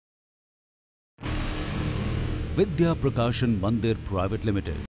Vidya Prakashan Mandir Private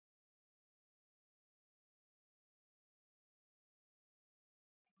Limited.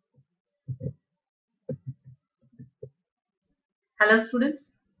 Hello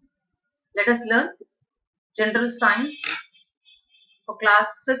students, let us learn General Science for class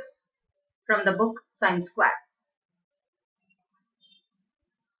 6 from the book Science Squad.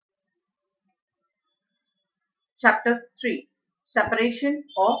 Chapter 3, Separation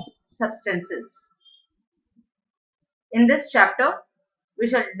of Substances. In this chapter, we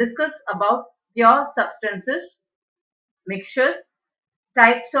shall discuss about pure substances, mixtures,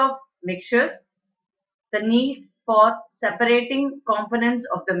 types of mixtures, the need for separating components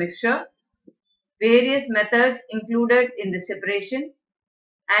of the mixture, various methods included in the separation,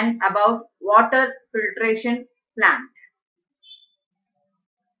 and about water filtration plant.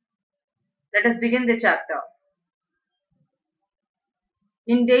 Let us begin the chapter.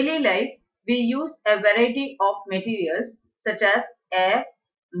 In daily life, we use a variety of materials such as air,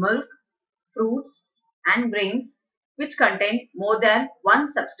 milk, fruits, and grains which contain more than one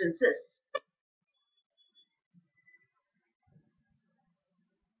substances.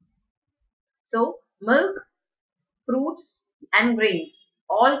 So, milk, fruits, and grains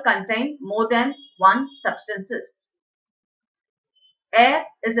all contain more than one substances. Air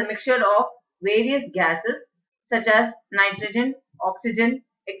is a mixture of various gases such as nitrogen, oxygen,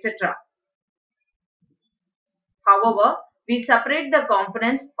 etc. However, we separate the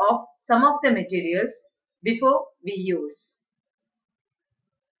components of some of the materials before we use.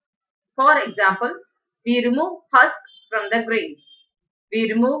 For example, we remove husk from the grains.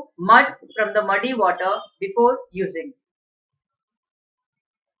 We remove mud from the muddy water before using.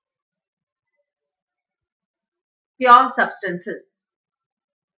 Pure substances.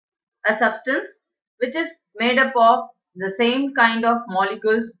 A substance which is made up of the same kind of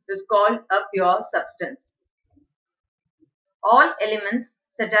molecules is called a pure substance. All elements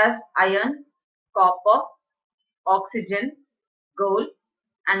such as iron, copper, oxygen, gold,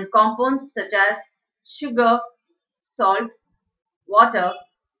 and compounds such as sugar, salt, water,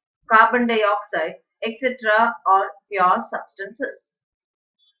 carbon dioxide, etc. are pure substances.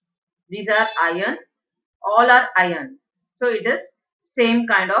 These are iron, all are iron. So it is same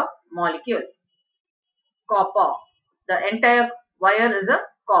kind of molecule. Copper, the entire wire is a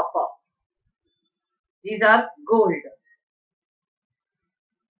copper. These are gold.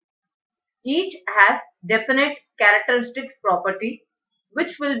 Each has definite characteristics property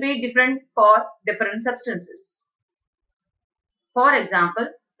which will be different for different substances. For example,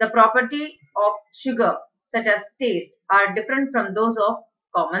 the property of sugar such as taste are different from those of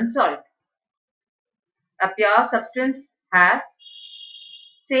common salt. A pure substance has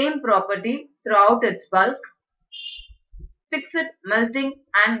same property throughout its bulk, fixed melting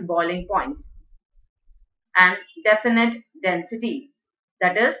and boiling points, and definite density.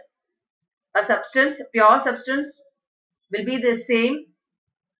 That is, a substance, pure substance will be the same,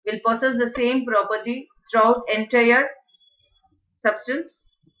 will possess the same property throughout entire substance.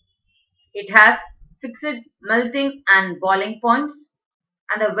 It has fixed melting and boiling points,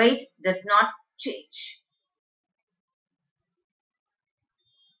 and the weight does not change.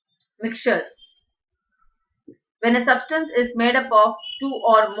 Mixtures. When a substance is made up of two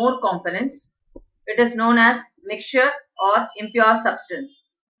or more components, it is known as mixture or impure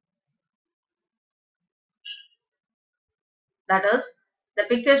substance. That is, the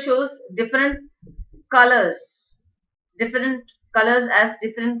picture shows different colors as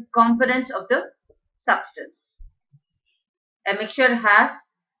different components of the substance. A mixture has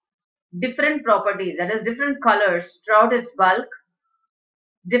different properties, that is different colors throughout its bulk,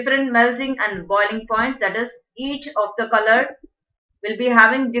 different melting and boiling points, that is each of the color will be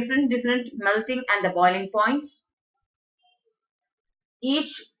having different melting and the boiling points.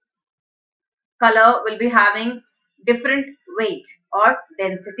 Each color will be having different weight or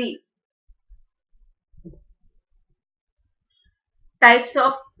density. Types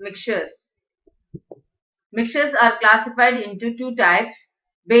of mixtures. Mixtures are classified into two types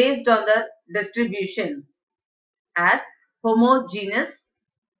based on the distribution as homogeneous,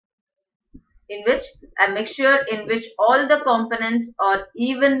 in which a mixture in which all the components are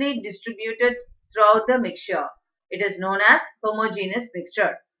evenly distributed throughout the mixture. It is known as homogeneous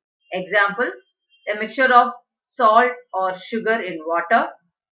mixture. Example, a mixture of salt or sugar in water.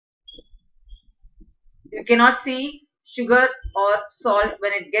 You cannot see sugar or salt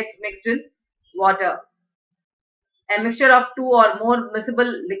when it gets mixed with water. A mixture of two or more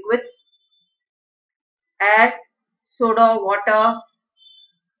miscible liquids, air, soda, water.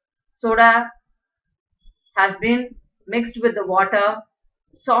 Soda has been mixed with the water,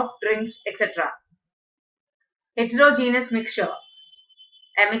 soft drinks, etc. Heterogeneous mixture.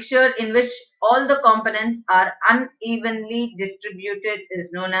 A mixture in which all the components are unevenly distributed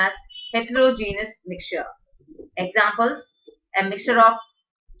is known as heterogeneous mixture. Examples: a mixture of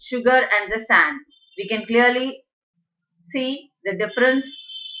sugar and the sand. We can clearly see the difference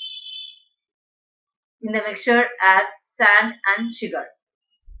in the mixture as sand and sugar.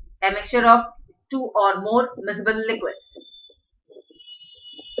 A mixture of two or more miscible liquids.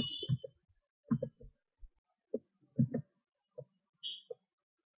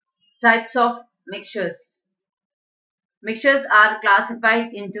 Types of mixtures. Mixtures are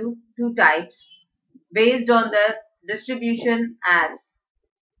classified into two types based on their distribution as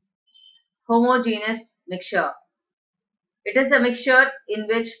homogeneous mixture. It is a mixture in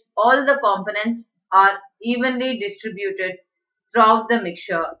which all the components are evenly distributed throughout the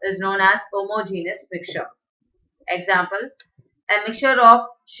mixture is known as homogeneous mixture. Example: a mixture of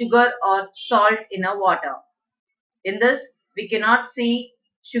sugar or salt in a water. In this, we cannot see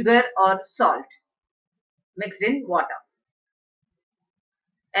sugar or salt mixed in water.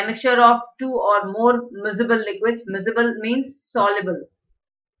 A mixture of two or more miscible liquids. Miscible means soluble.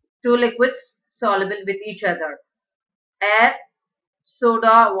 Two liquids soluble with each other. Air,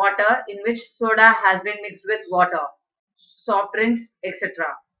 soda, water, in which soda has been mixed with water. Soft drinks, etc.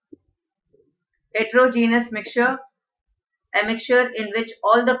 Heterogeneous mixture. A mixture in which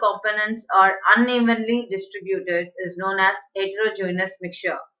all the components are unevenly distributed is known as heterogeneous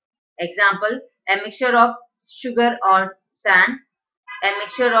mixture. Example: a mixture of sugar or sand. A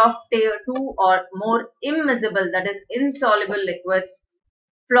mixture of two or more immiscible, that is insoluble liquids,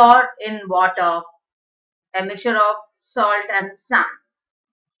 flour in water, a mixture of salt and sand.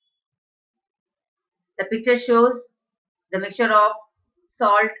 The picture shows the mixture of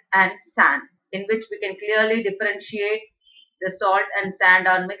salt and sand, in which we can clearly differentiate the salt and sand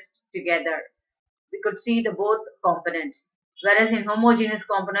are mixed together. We could see the both components. Whereas in homogeneous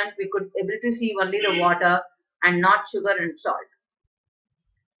component, we could able to see only the water and not sugar and salt.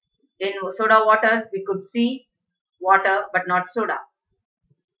 In soda water, we could see water but not soda.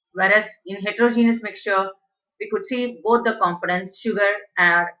 Whereas in heterogeneous mixture, we could see both the components, sugar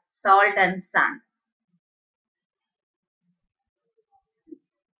and salt and sand.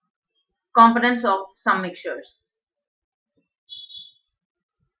 Components of some mixtures.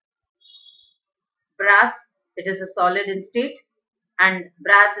 Brass, it is a solid in state, and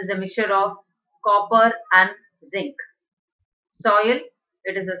brass is a mixture of copper and zinc. Soil,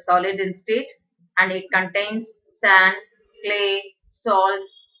 it is a solid in state and it contains sand, clay,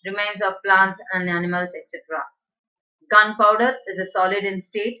 salts, remains of plants and animals, etc. Gunpowder is a solid in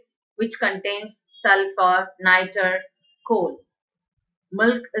state which contains sulfur, niter, coal.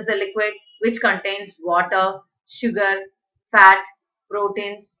 Milk is a liquid which contains water, sugar, fat,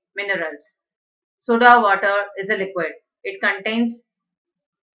 proteins, minerals. Soda water is a liquid. It contains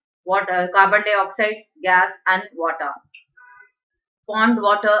water, carbon dioxide, gas and water. Pond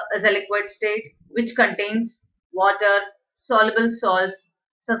water is a liquid state which contains water, soluble salts,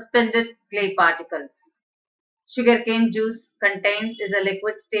 suspended clay particles. Sugarcane juice is a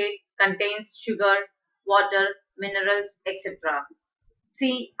liquid state, contains sugar, water, minerals, etc.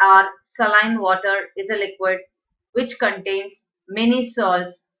 Sea or saline water is a liquid which contains many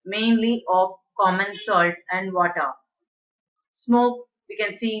salts, mainly of common salt and water. Smoke, we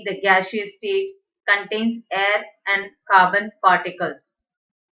can see the gaseous state, contains air and carbon particles.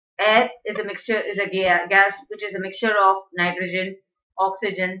 Air is a gas which is a mixture of nitrogen,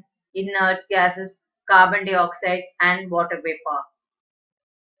 oxygen, inert gases, carbon dioxide and water vapor.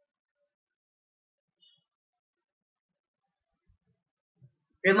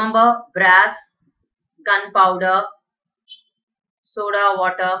 Remember brass, gunpowder, soda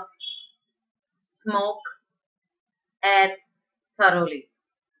water, smoke, air thoroughly.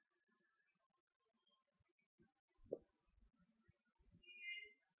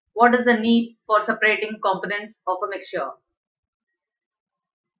 What is the need for separating components of a mixture?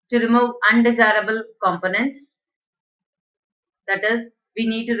 To remove undesirable components, that is, we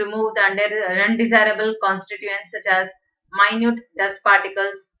need to remove the undesirable constituents such as minute dust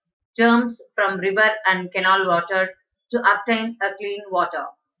particles, germs from river and canal water to obtain a clean water.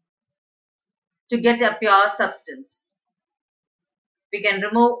 To get a pure substance, we can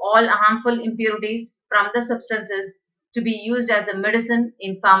remove all harmful impurities from the substances to be used as a medicine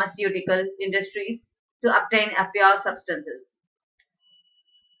in pharmaceutical industries to obtain a pure substances.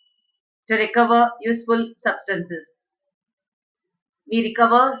 To recover useful substances, we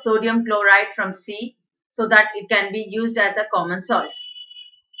recover sodium chloride from sea so that it can be used as a common salt.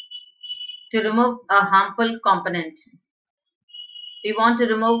 To remove a harmful component, we want to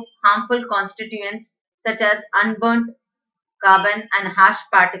remove harmful constituents such as unburnt carbon and ash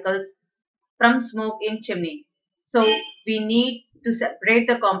particles from smoke in chimney. So we need to separate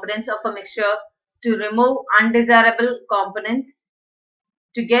the components of a mixture to remove undesirable components,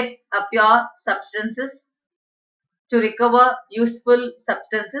 to get a pure substances, to recover useful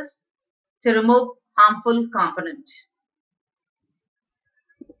substances, to remove harmful component.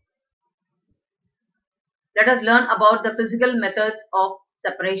 Let us learn about the physical methods of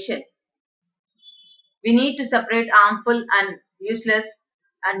separation. We need to separate harmful and useless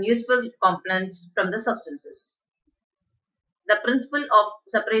and useful components from the substances. The principle of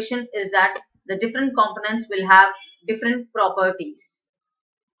separation is that the different components will have different properties.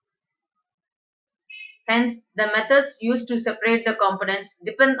 Hence, the methods used to separate the components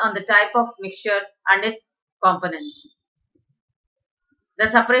depend on the type of mixture and its component. The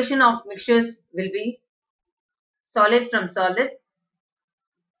separation of mixtures will be solid from solid,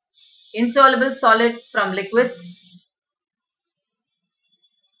 insoluble solid from liquids,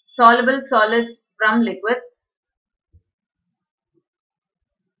 soluble solids from liquids.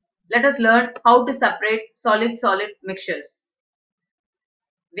 Let us learn how to separate solid-solid mixtures.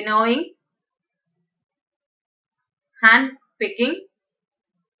 Winnowing, hand picking,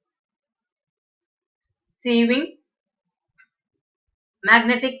 sieving,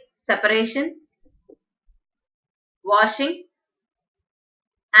 magnetic separation, washing,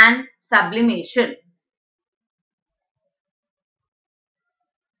 and sublimation.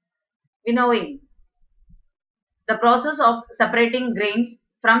 Winnowing. The process of separating grains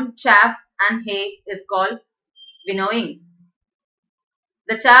from chaff and hay is called winnowing.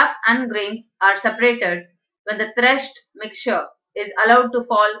 The chaff and grains are separated when the threshed mixture is allowed to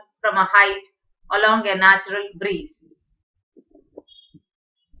fall from a height along a natural breeze.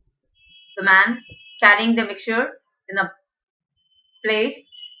 The man carrying the mixture in a plate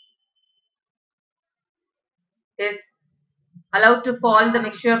is allowed to fall the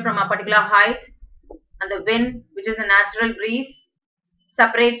mixture from a particular height, and the wind, which is a natural breeze,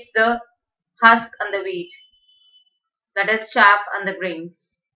 separates the husk and the wheat, that is chaff and the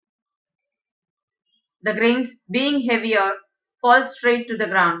grains. The grains, being heavier, fall straight to the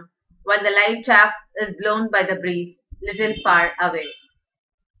ground, while the light chaff is blown by the breeze little far away.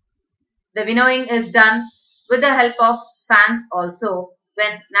 The winnowing is done with the help of fans also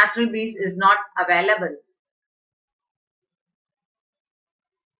when natural breeze is not available.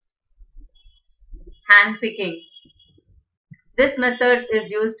 Hand picking. This method is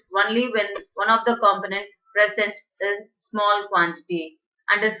used only when one of the component present is small quantity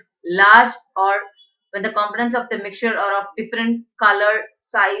and is large, or when the components of the mixture are of different color,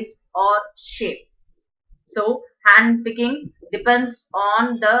 size or shape. So hand picking depends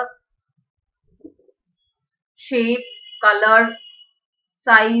on the shape, color,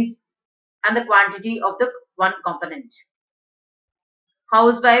 size and the quantity of the one component.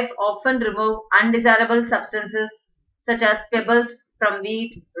 Housewives often remove undesirable substances such as pebbles from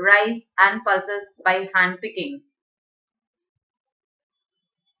wheat, rice and pulses by hand picking.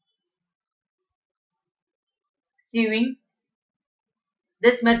 Sieving.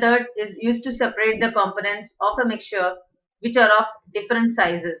 This method is used to separate the components of a mixture which are of different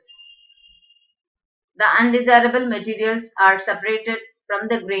sizes. The undesirable materials are separated from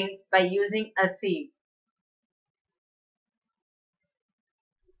the grains by using a sieve.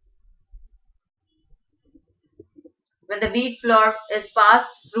 When the wheat flour is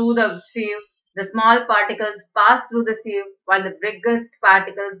passed through the sieve, the small particles pass through the sieve while the biggest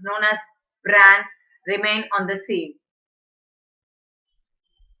particles known as bran remain on the sieve.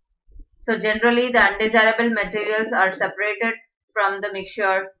 So generally the undesirable materials are separated from the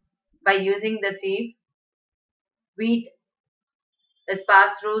mixture by using the sieve. Wheat is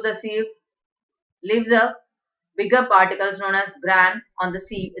passed through the sieve, leaves a bigger particles known as bran on the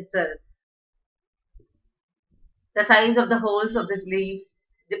sieve itself. The size of the holes of these leaves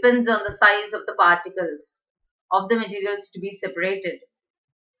depends on the size of the particles of the materials to be separated.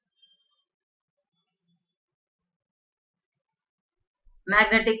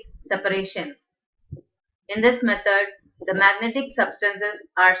 Magnetic separation. In this method, the magnetic substances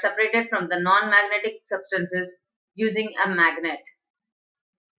are separated from the non-magnetic substances using a magnet.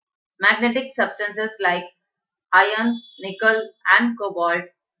 Magnetic substances like iron, nickel and cobalt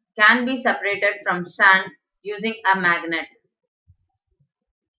can be separated from sand using a magnet.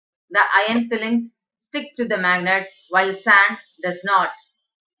 The iron filings stick to the magnet while sand does not.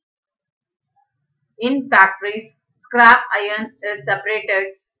 In factories, scrap iron is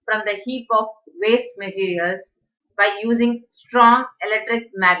separated from the heap of waste materials by using strong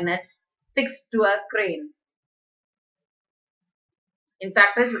electric magnets fixed to a crane. In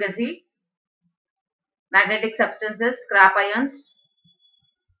factories, you can see Magnetic substances, scrap ions,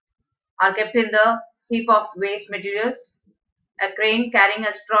 are kept in the heap of waste materials. A crane carrying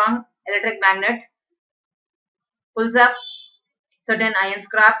a strong electric magnet pulls up certain iron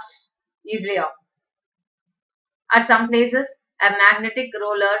scraps easily up. At some places, a magnetic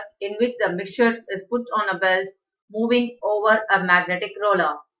roller in which the mixture is put on a belt moving over a magnetic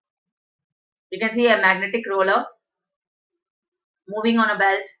roller. You can see a magnetic roller moving on a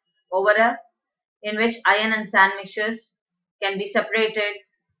belt over a in which iron and sand mixtures can be separated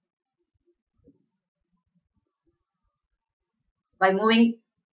by moving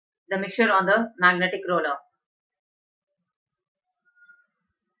the mixture on the magnetic roller.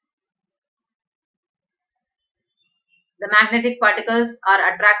 The magnetic particles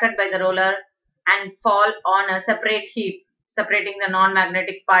are attracted by the roller and fall on a separate heap, separating the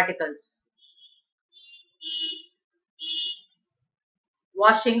non-magnetic particles.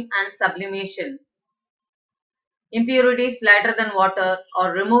 Washing and sublimation. Impurities lighter than water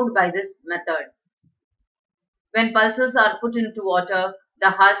are removed by this method. When pulses are put into water,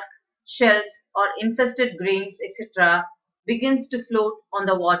 the husk, shells or infested grains, etc. begins to float on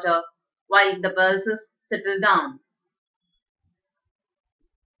the water while the pulses settle down.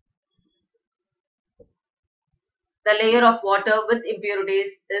 The layer of water with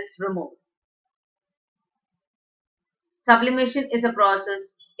impurities is removed. Sublimation is a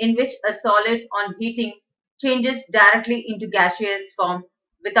process in which a solid on heating changes directly into gaseous form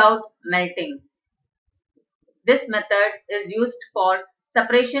without melting. This method is used for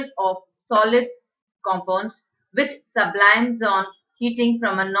separation of solid compounds which sublimes on heating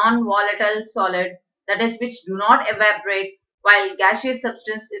from a non-volatile solid, that is, which do not evaporate while gaseous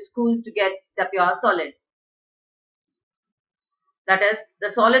substance is cooled to get the pure solid. That is, the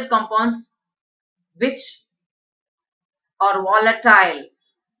solid compounds which are volatile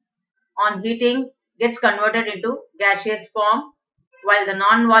on heating gets converted into gaseous form while the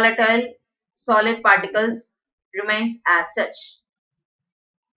non-volatile solid particles remains as such.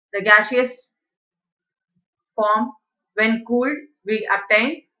 The gaseous form, when cooled, we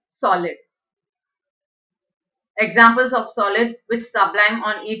obtain solid. Examples of solid which sublime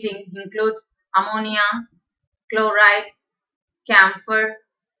on heating includes ammonia, chloride, camphor,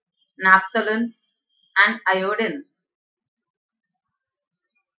 naphthalene and iodine.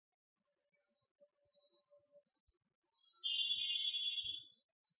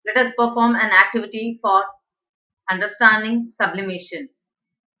 Let us perform an activity for understanding sublimation.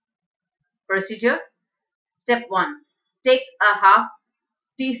 Procedure. Step 1. Take a half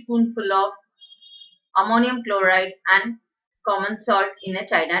teaspoonful of ammonium chloride and common salt in a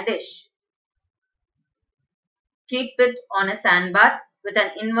china dish. Keep it on a sandbath with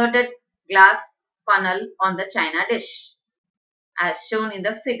an inverted glass funnel on the china dish, as shown in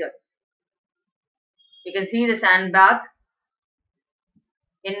the figure. You can see the sandbath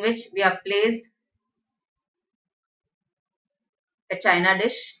in which we have placed a china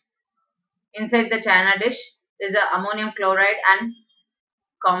dish. Inside the china dish is the ammonium chloride and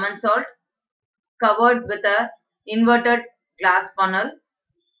common salt covered with a inverted glass funnel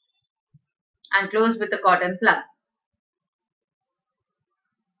and closed with a cotton plug.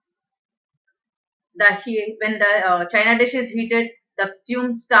 When the china dish is heated, the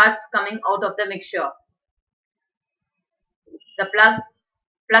fume starts coming out of the mixture. The plug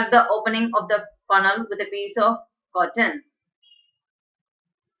the opening of the funnel with a piece of cotton.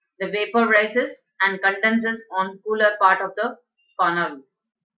 The vapor rises and condenses on cooler part of the funnel.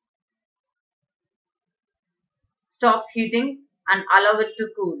 Stop heating and allow it to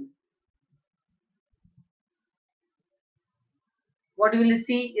cool. What you will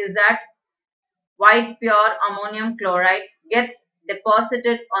see is that white pure ammonium chloride gets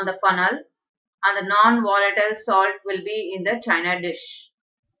deposited on the funnel and the non-volatile salt will be in the china dish.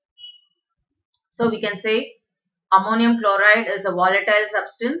 So we can say ammonium chloride is a volatile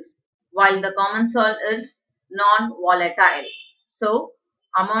substance while the common salt is non-volatile. So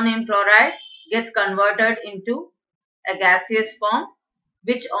ammonium chloride gets converted into a gaseous form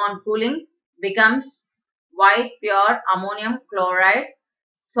which on cooling becomes white pure ammonium chloride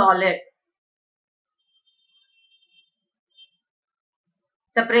solid.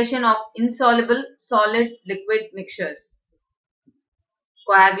 Separation of insoluble solid liquid mixtures.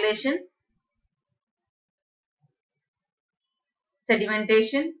 Coagulation,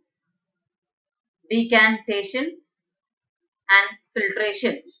 sedimentation, decantation and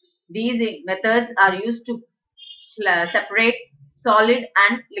filtration. These methods are used to separate solid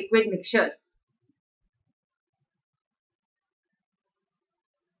and liquid mixtures.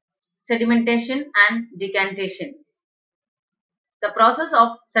 Sedimentation and decantation. The process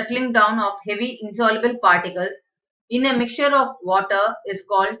of settling down of heavy insoluble particles in a mixture of water is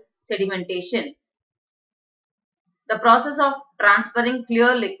called sedimentation. The process of transferring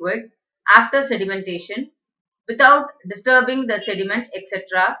clear liquid after sedimentation without disturbing the sediment,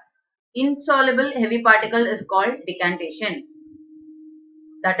 etc., insoluble heavy particle is called decantation.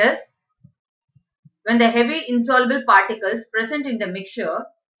 That is, when the heavy insoluble particles present in the mixture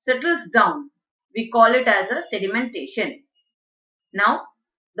settles down, we call it as a sedimentation. Now,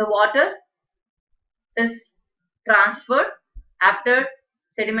 the water is transferred after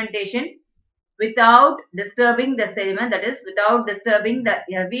sedimentation without disturbing the sediment, that is, without disturbing the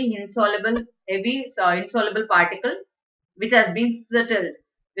insoluble particle which has been settled.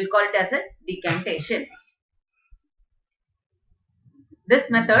 We'll call it as a decantation. This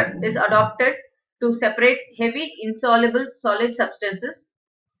method is adopted to separate heavy insoluble solid substances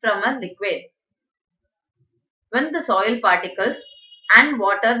from a liquid. When the soil particles and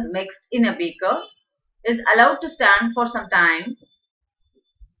water mixed in a beaker is allowed to stand for some time,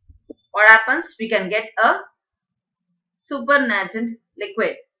 what happens? We can get a supernatant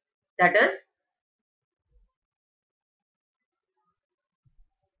liquid. That is,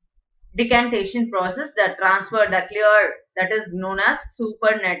 decantation process that transfer the clear, that is known as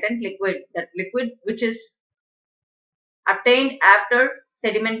supernatant liquid. That liquid which is obtained after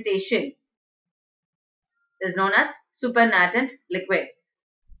sedimentation is known as supernatant liquid.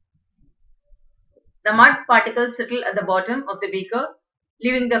 The mud particles settle at the bottom of the beaker,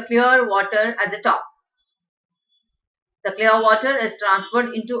 leaving the clear water at the top. The clear water is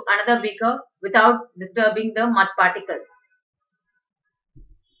transferred into another beaker without disturbing the mud particles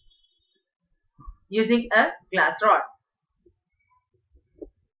using a glass rod.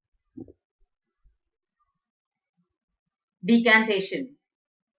 Decantation.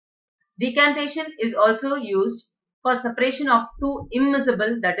 Decantation is also used for separation of two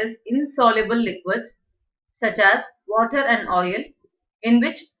immiscible, that is insoluble liquids such as water and oil, in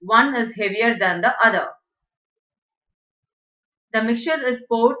which one is heavier than the other. The mixture is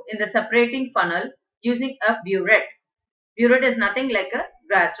poured in the separating funnel using a burette. Burette is nothing like a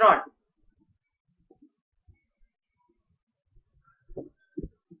brass rod.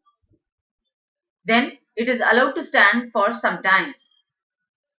 Then it is allowed to stand for some time.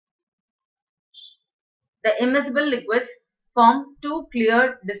 The immiscible liquids form two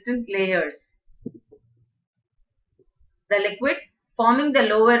clear distinct layers. The liquid forming the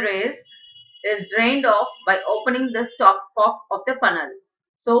lower layers is drained off by opening the stopcock of the funnel.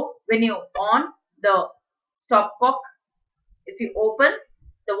 So when you on the stopcock, if you open,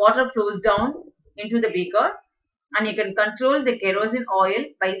 the water flows down into the beaker, and you can control the kerosene oil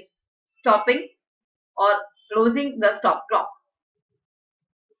by stopping or closing the stopcock.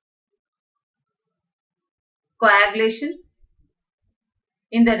 Coagulation.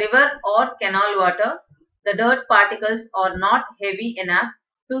 In the river or canal water, the dirt particles are not heavy enough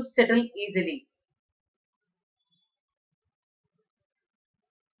to settle easily.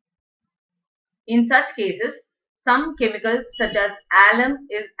 In such cases, some chemical such as alum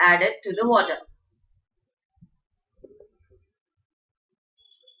is added to the water.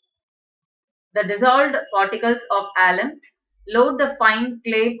 The dissolved particles of alum load the fine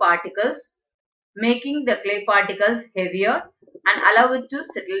clay particles, making the clay particles heavier and allow it to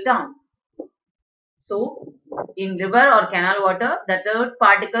settle down. So, in river or canal water, the dirt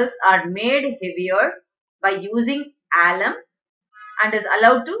particles are made heavier by using alum and is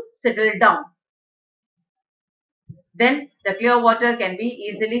allowed to settle down. Then the clear water can be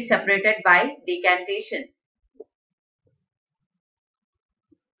easily separated by decantation.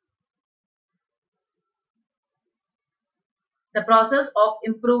 The process of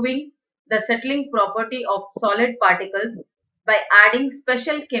improving the settling property of solid particles by adding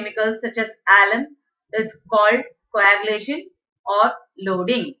special chemicals such as alum is called coagulation or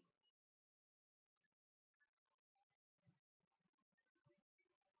loading.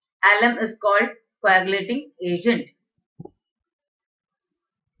 Alum is called coagulating agent.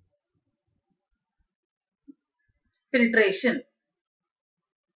 Filtration.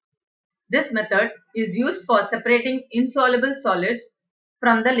 This method is used for separating insoluble solids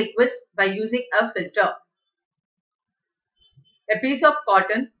from the liquids by using a filter. A piece of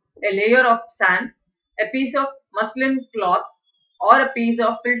cotton, a layer of sand, a piece of muslin cloth, or a piece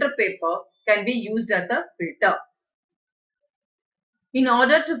of filter paper can be used as a filter. In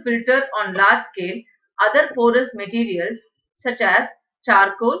order to filter on large scale, other porous materials such as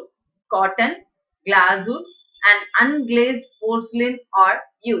charcoal, cotton, glasswood, and unglazed porcelain are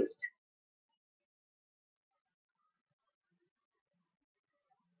used.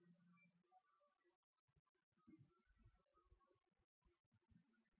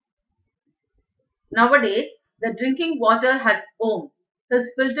 Nowadays, the drinking water at home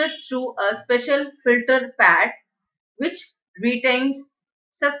is filtered through a special filter pad which retains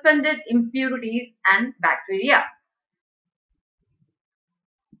suspended impurities and bacteria.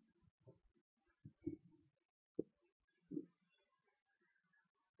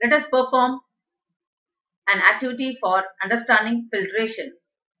 Let us perform an activity for understanding filtration.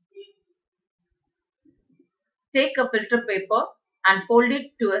 Take a filter paper and fold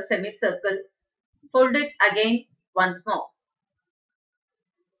it to a semicircle. Fold it again once more.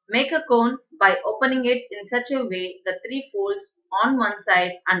 Make a cone by opening it in such a way the three folds on one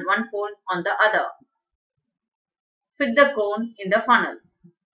side and one fold on the other. Fit the cone in the funnel.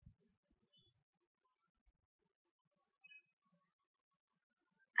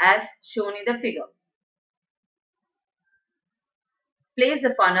 As shown in the figure. Place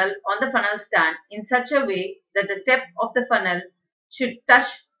the funnel on the funnel stand in such a way that the step of the funnel should touch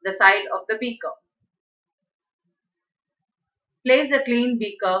the side of the beaker. Place the clean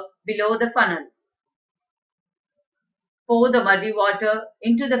beaker below the funnel. Pour the muddy water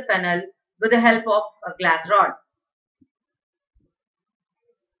into the funnel with the help of a glass rod.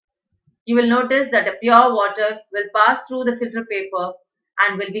 You will notice that the pure water will pass through the filter paper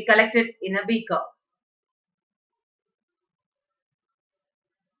and will be collected in a beaker.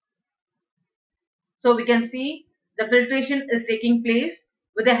 So we can see the filtration is taking place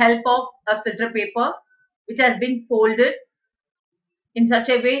with the help of a filter paper which has been folded in such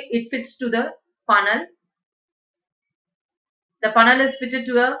a way it fits to the funnel. The funnel is fitted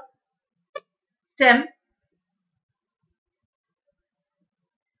to a stem.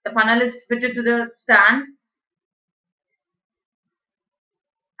 The funnel is fitted to the stand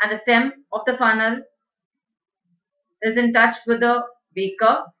and the stem of the funnel is in touch with the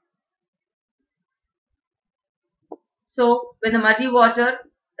beaker. So when the muddy water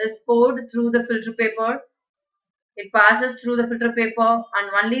is poured through the filter paper, it passes through the filter paper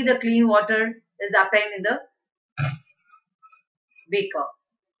and only the clean water is obtained in the beaker.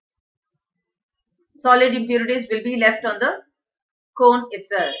 Solid impurities will be left on the cone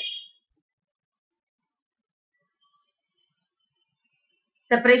itself.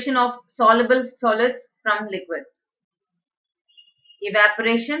 Separation of soluble solids from liquids.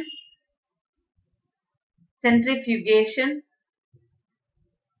 Evaporation, centrifugation,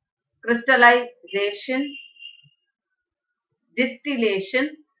 crystallization,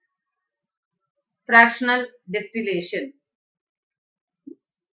 distillation, fractional distillation.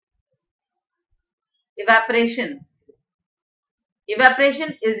 Evaporation.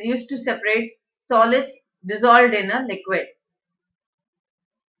 Evaporation is used to separate solids dissolved in a liquid.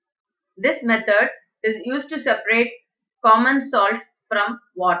 This method is used to separate common salt from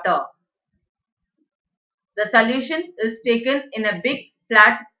water. The solution is taken in a big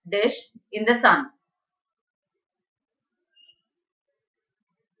flat dish in the sun.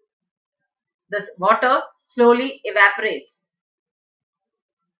 The water slowly evaporates.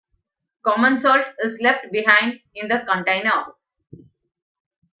 Common salt is left behind in the container.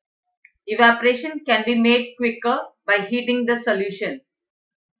 Evaporation can be made quicker by heating the solution.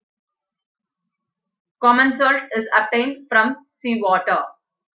 Common salt is obtained from seawater.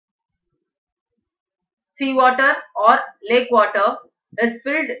 Seawater or lake water is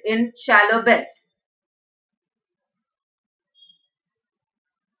filled in shallow beds.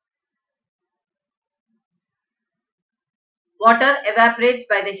 Water evaporates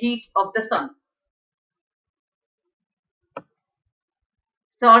by the heat of the sun.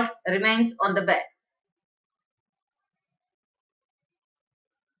 Salt remains on the bed.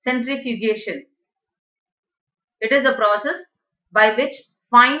 Centrifugation. It is a process by which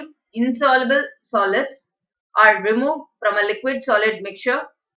fine insoluble solids are removed from a liquid solid mixture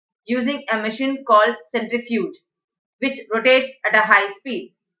using a machine called centrifuge, which rotates at a high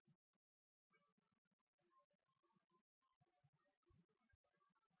speed.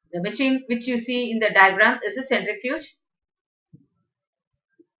 The machine which you see in the diagram is a centrifuge.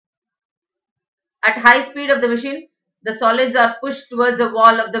 At high speed of the machine, the solids are pushed towards the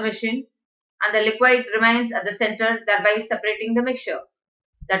wall of the machine and the liquid remains at the center, thereby separating the mixture.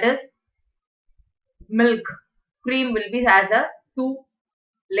 That is, milk, cream will be has a 2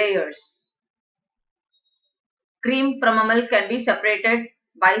 layers. Cream from a milk can be separated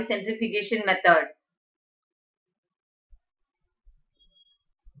by centrifugation method.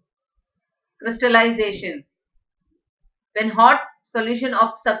 Crystallization. When hot solution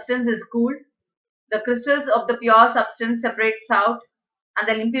of substance is cooled, the crystals of the pure substance separates out and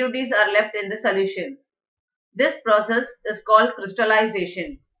the impurities are left in the solution. This process is called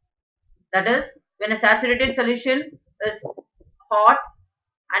crystallization. That is, when a saturated solution is hot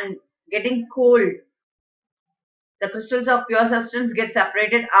and getting cold, the crystals of pure substance get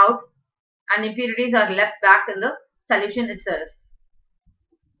separated out and impurities are left back in the solution itself.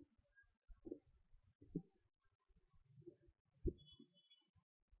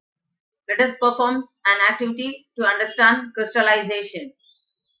 Let us perform an activity to understand crystallization.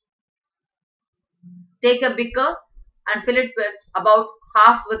 Take a beaker and fill it with about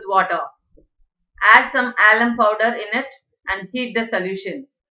half with water. Add some alum powder in it and heat the solution.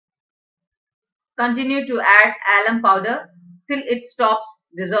 Continue to add alum powder till it stops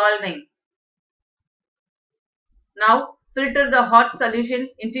dissolving. Now filter the hot solution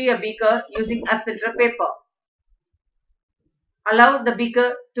into a beaker using a filter paper. Allow the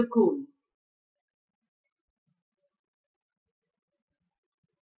beaker to cool.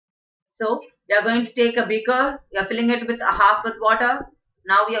 So we are going to take a beaker, we are filling it with a half with water.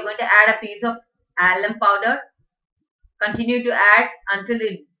 Now we are going to add a piece of alum powder. Continue to add until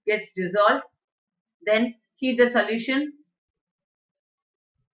it gets dissolved. Then heat the solution.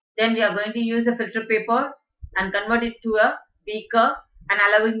 Then we are going to use a filter paper and convert it to a beaker and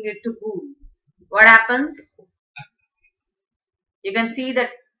allowing it to cool. What happens? You can see that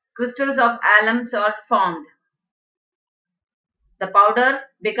crystals of alums are formed. The powder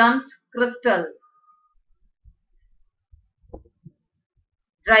becomes crystal.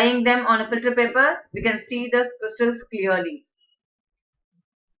 Drying them on a filter paper, we can see the crystals clearly.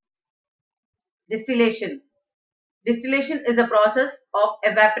 Distillation. Distillation is a process of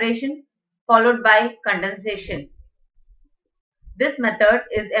evaporation followed by condensation. This method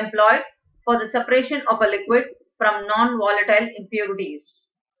is employed for the separation of a liquid from non-volatile impurities.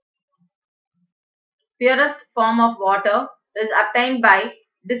 Purest form of water is obtained by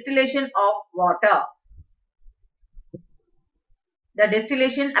distillation of water. The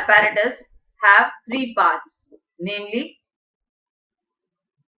distillation apparatus have three parts, namely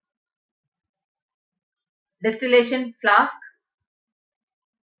distillation flask,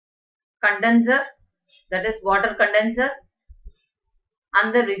 condenser, that is water condenser,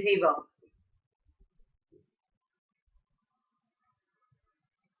 and the receiver.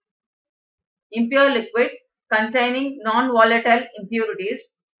 Impure liquid containing non-volatile impurities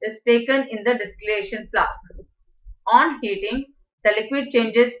is taken in the distillation flask. On heating, the liquid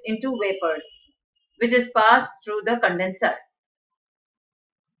changes into vapors, which is passed through the condenser.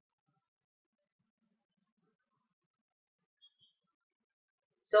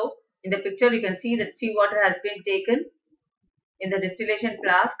 So, in the picture you can see that seawater has been taken in the distillation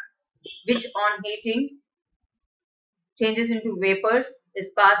flask, which on heating changes into vapors,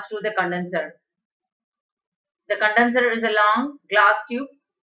 is passed through the condenser. The condenser is a long glass tube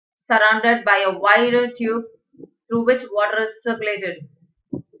surrounded by a wider tube through which water is circulated.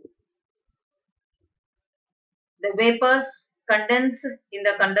 The vapors condense in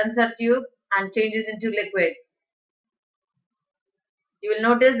the condenser tube and changes into liquid. You will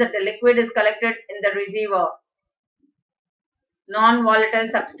notice that the liquid is collected in the receiver. Non-volatile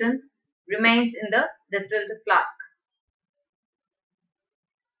substance remains in the distilled flask.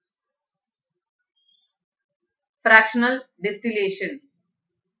 Fractional distillation.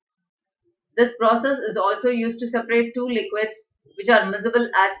 This process is also used to separate two liquids which are miscible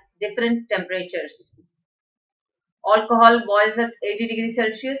at different temperatures. Alcohol boils at 80 degrees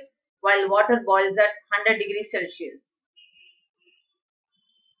Celsius while water boils at 100 degrees Celsius.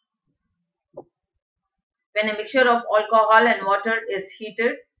 When a mixture of alcohol and water is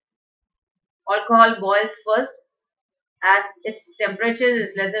heated, alcohol boils first as its temperature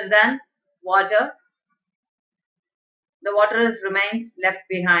is lesser than water. The water remains left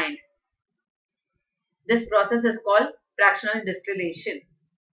behind. This process is called fractional distillation.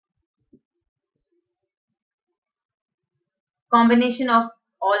 Combination of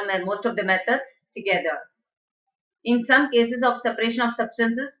most of the methods together. In some cases of separation of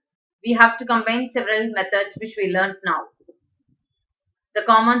substances, we have to combine several methods which we learnt now. The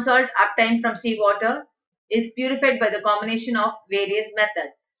common salt obtained from seawater is purified by the combination of various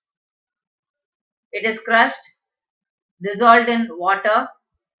methods. It is crushed, dissolved in water,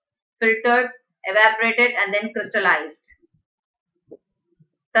 filtered, evaporated and then crystallized.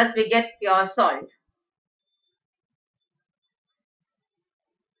 Thus we get pure salt.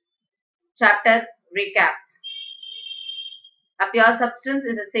 Chapter recap. A pure substance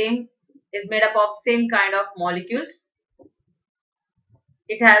is made up of same kind of molecules.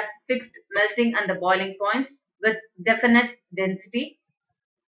 It has fixed melting and the boiling points with definite density.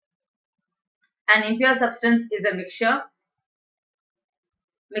 An impure substance is a mixture.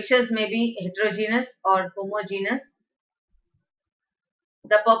 Mixtures may be heterogeneous or homogeneous.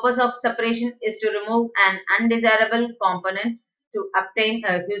 The purpose of separation is to remove an undesirable component to obtain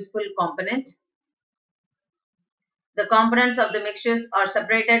a useful component. The components of the mixtures are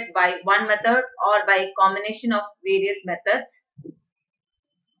separated by one method or by a combination of various methods.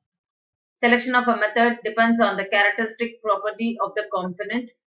 Selection of a method depends on the characteristic property of the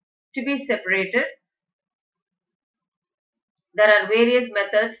component to be separated. There are various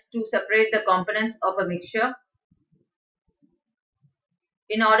methods to separate the components of a mixture.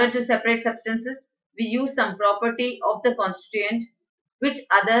 In order to separate substances, we use some property of the constituent which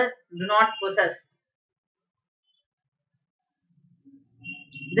others do not possess.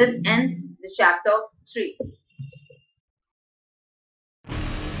 This ends the chapter 3.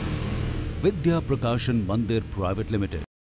 Vidya Prakashan Mandir Private Limited.